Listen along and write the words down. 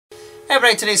Hey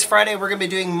everybody, today's Friday. We're going to be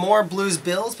doing more blues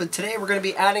bills, but today we're going to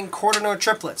be adding quarter note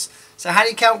triplets. So how do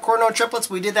you count quarter note triplets?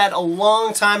 We did that a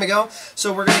long time ago,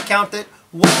 so we're going to count it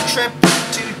 1 triplet,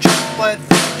 2 triplet,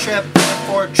 3 triplet,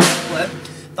 4 triplet.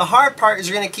 The hard part is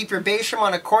you're going to keep your bass drum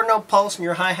on a quarter note pulse and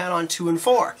your hi-hat on 2 and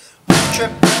 4. 1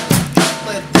 triplet, 2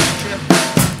 triplet, 3 triplet,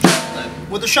 2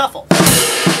 triplet, with a shuffle.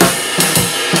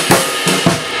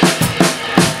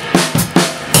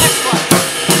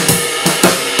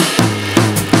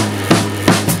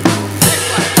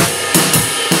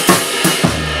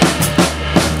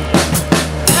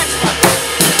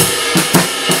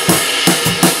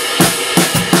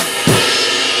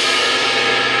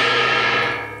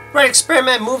 Right,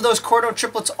 experiment, move those quarter note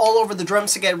triplets all over the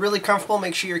drums to get really comfortable.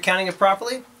 Make sure you're counting it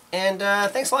properly. And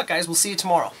thanks a lot, guys. We'll see you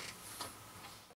tomorrow.